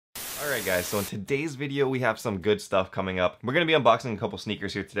Alright guys, so in today's video we have some good stuff coming up. We're going to be unboxing a couple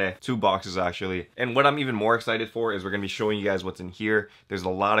sneakers here today. 2 boxes actually. And what I'm even more excited for is we're going to be showing you guys what's in here. There's a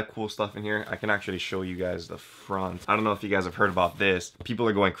lot of cool stuff in here. I can actually show you guys the front. I don't know if you guys have heard about this. People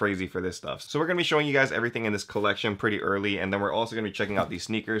are going crazy for this stuff. So we're going to be showing you guys everything in this collection pretty early, and then we're also going to be checking out these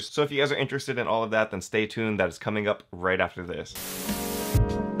sneakers. So if you guys are interested in all of that, then stay tuned. That is coming up right after this.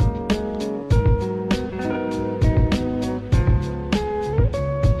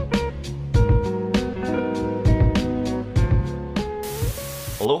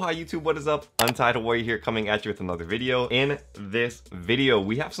 Aloha YouTube, what is up? Untied Hawaii here, coming at you with another video. In this video,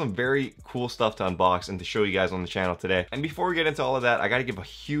 we have some very cool stuff to unbox and to show you guys on the channel today. And before we get into all of that, I gotta give a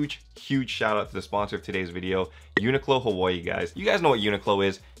huge shout out to the sponsor of today's video, Uniqlo Hawaii, guys. You guys know what Uniqlo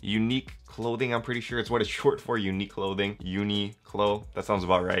is. Unique clothing, I'm pretty sure it's what it's short for. Unique clothing. Uniqlo, that sounds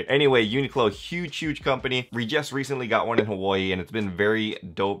about right. Anyway, Uniqlo, huge company. We just recently got one in Hawaii and it's been very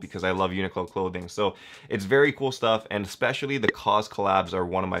dope because I love Uniqlo clothing. So it's very cool stuff, and especially the Cause collabs are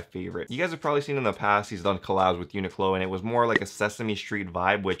one of my favorite. You guys have probably seen in the past he's done collabs with Uniqlo, and it was more like a Sesame Street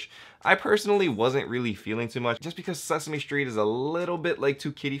vibe, which I personally wasn't really feeling too much, just because Sesame Street is a little bit like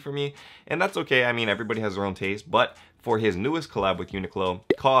too kiddie for me, and that's okay. I mean, everybody has their own taste, but for his newest collab with Uniqlo,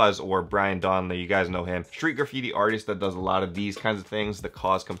 Cause, or Brian Donnelly, you guys know him, street graffiti artist that does a lot of these kinds of things, the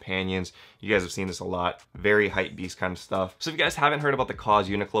Cause companions. You guys have seen this a lot, very Hypebeast kind of stuff. So if you guys haven't heard about the Cause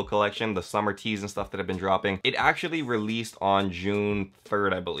Uniqlo collection, the summer tees and stuff that have been dropping, it actually released on June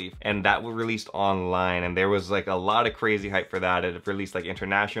 3rd, I believe, and that was released online, and there was like a lot of crazy hype for that. It released like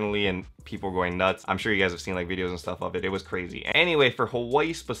internationally and people were going nuts. I'm sure you guys have seen like videos and stuff of it. It was crazy. Anyway, for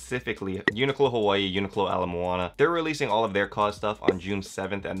Hawaii specifically, Uniqlo Hawaii, Uniqlo Ala Moana, they're releasing all of their Cause stuff on June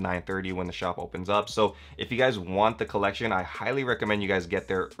 7th at 9:30 when the shop opens up. So if you guys want the collection, I highly recommend you guys get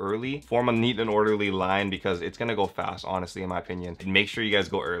there early. Form a neat and orderly line because it's gonna go fast, honestly, in my opinion. And make sure you guys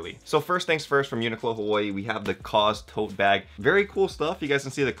go early. So first things first, from Uniqlo Hawaii, we have the Cause tote bag. Very cool stuff. You guys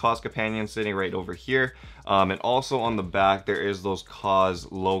can see the Cause companion sitting right over here. And also on the back, there is those Cause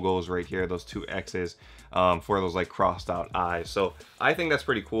logos right here, those 2 X's. For those like crossed out eyes. So I think that's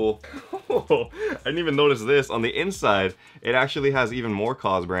pretty cool. I didn't even notice this. On the inside, it actually has even more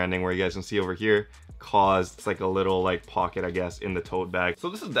Cause branding, where you guys can see over here, Cause. It's like a little like pocket, I guess, in the tote bag. So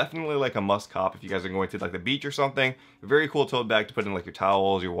this is definitely like a must cop if you guys are going to like the beach or something. Very cool tote bag to put in like your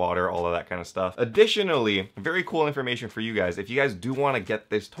towels, your water, all of that kind of stuff. Additionally, very cool information for you guys. If you guys do want to get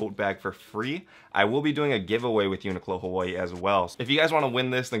this tote bag for free, I will be doing a giveaway with Uniqlo Hawaii as well. So if you guys want to win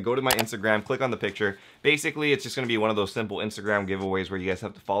this, then go to my Instagram, click on the picture. Basically, it's just going to be one of those simple Instagram giveaways where you guys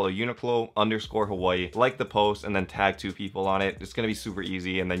have to follow Uniqlo_Hawaii, like the post, and then tag 2 people on it. It's going to be super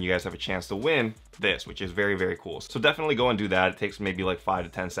easy, and then you guys have a chance to win this, which is very cool. So definitely go and do that. It takes maybe like 5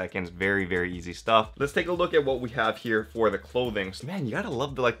 to 10 seconds. Very easy stuff. Let's take a look at what we have here for the clothing. So, man, you gotta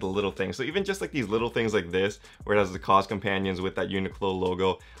love the little things. So even just like these little things like this, where it has the Cause companions with that Uniqlo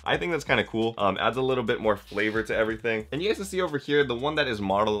logo, I think that's kind of cool. Adds a little bit more flavor to everything. And you guys can see over here, the one that is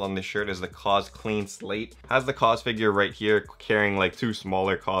modeled on this shirt is the Cause Clean Slate. Has the Cause figure right here carrying like 2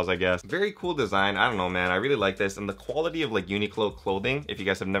 smaller Cause, I guess. Very cool design. I don't know, man, I really like this. And the quality of like Uniqlo clothing, if you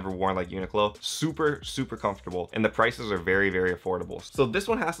guys have never worn like Uniqlo, super comfortable, and the prices are very affordable. So this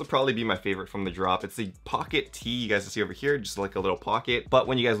one has to probably be my favorite from the drop. It's the pocket tee you guys can see over here, just like a little pocket. But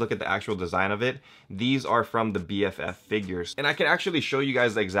when you guys look at the actual design of it, these are from the BFF figures, and I can actually show you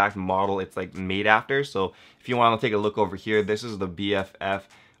guys the exact model it's like made after. So if you want to take a look over here, this is the BFF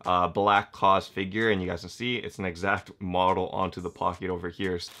black Cause figure, and you guys can see it's an exact model onto the pocket over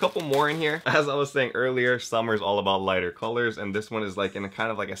here. So a couple more in here. As I was saying earlier, summer's all about lighter colors, and this one is like in a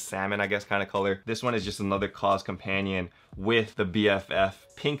kind of like a salmon, I guess, kind of color. This one is just another Cause companion with the BFF,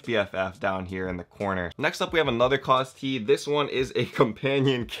 pink BFF down here in the corner. Next up, we have another Cause tee. This one is a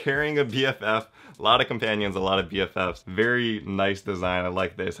companion carrying a BFF. A lot of companions, a lot of BFFs. Very nice design. I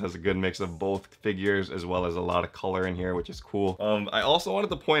like this. Has a good mix of both figures as well as a lot of color in here, which is cool. I also wanted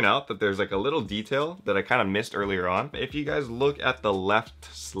to point out that there's like a little detail that I kind of missed earlier on. If you guys look at the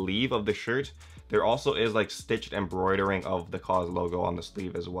left sleeve of the shirt, there also is like stitched embroidering of the Cause logo on the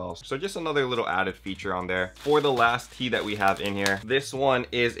sleeve as well. So just another little added feature on there. For the last tee that we have in here, this one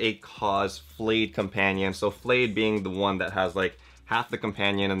is a Cause flayed companion. So flayed being the one that has like half the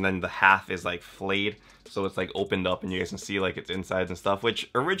companion and then the half is like flayed. So it's like opened up and you guys can see like its insides and stuff, which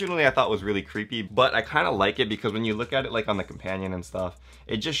originally I thought was really creepy, but I kind of like it because when you look at it like on the companion and stuff,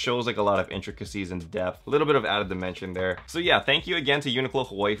 it just shows like a lot of intricacies and depth, a little bit of added dimension there. So yeah, thank you again to Uniqlo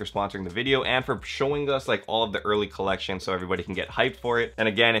Hawaii for sponsoring the video and for showing us like all of the early collection so everybody can get hyped for it. And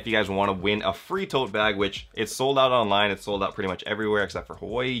again, if you guys want to win a free tote bag, which it's sold out online, it's sold out pretty much everywhere except for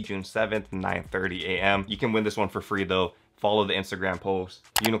Hawaii, June 7th, 9:30 a.m. You can win this one for free though. follow the Instagram post,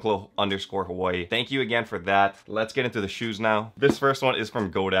 Uniqlo_Hawaii. Thank you again for that. Let's get into the shoes now. This first one is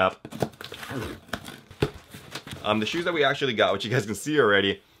from GoDap. The shoes that we actually got, which you guys can see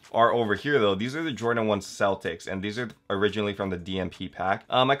already, are over here though. These are the Jordan 1 Celtics, and these are originally from the DMP pack.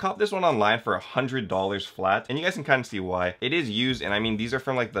 I copped this one online for $100 flat, and you guys can kind of see why. It is used, and I mean, these are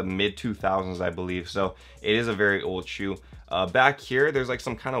from like the mid 2000s, I believe, so it is a very old shoe. Back here, there's like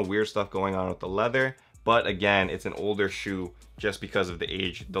some kind of weird stuff going on with the leather, but again, it's an older shoe. Just because of the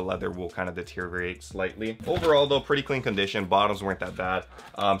age, the leather will kind of deteriorate slightly. Overall though, pretty clean condition. Bottoms weren't that bad.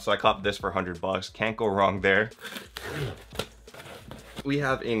 So I copped this for $100. Can't go wrong there. We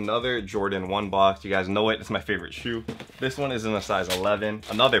have another Jordan 1 box. You guys know it, it's my favorite shoe. This one is in a size 11,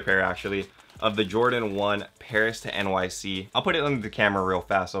 another pair actually, of the Jordan 1 Paris to NYC. I'll put it under the camera real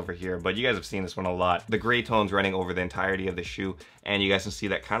fast over here, but you guys have seen this one a lot. The gray tones running over the entirety of the shoe, and you guys can see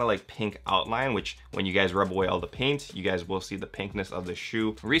that kind of like pink outline, which when you guys rub away all the paint, you guys will see the pinkness of the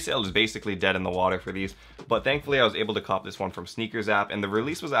shoe. Resale is basically dead in the water for these, but thankfully I was able to cop this one from Sneakers app, and the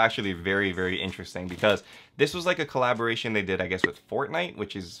release was actually very, very interesting because this was like a collaboration they did, I guess, with Fortnite,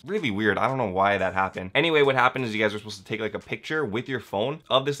 which is really weird. I don't know why that happened. Anyway, what happened is you guys were supposed to take like a picture with your phone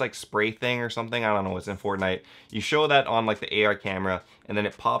of this like spray thing or something. I don't know, it's in Fortnite. You show that on like the AR camera, and then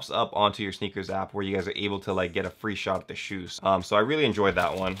it pops up onto your Sneakers app where you guys are able to like get a free shot at the shoes. So I really enjoyed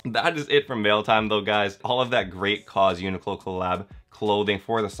that one. That is it for mail time though, guys. All of that great cause Uniqlo collab clothing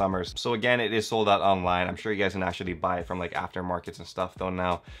for the summers. So again, it is sold out online. I'm sure you guys can actually buy it from like aftermarkets and stuff though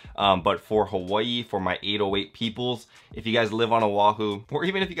now. But for Hawaii, for my 808 peoples, if you guys live on Oahu, or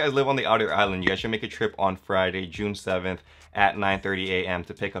even if you guys live on the outer island, you guys should make a trip on Friday, June 7th at 9:30 a.m.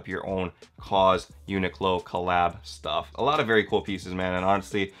 to pick up your own cause Uniqlo collab stuff. A lot of very cool pieces, man, and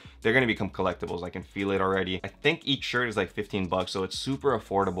honestly, they're gonna become collectibles. I can feel it already. I think each shirt is like 15 bucks, so it's super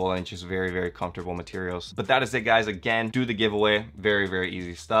affordable and just very, very comfortable materials. But that is it, guys. Again, do the giveaway. Very, very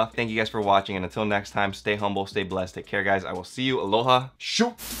easy stuff. Thank you guys for watching, and until next time, stay humble, stay blessed, take care, guys. I will see you. Aloha.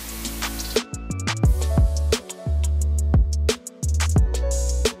 Shoot!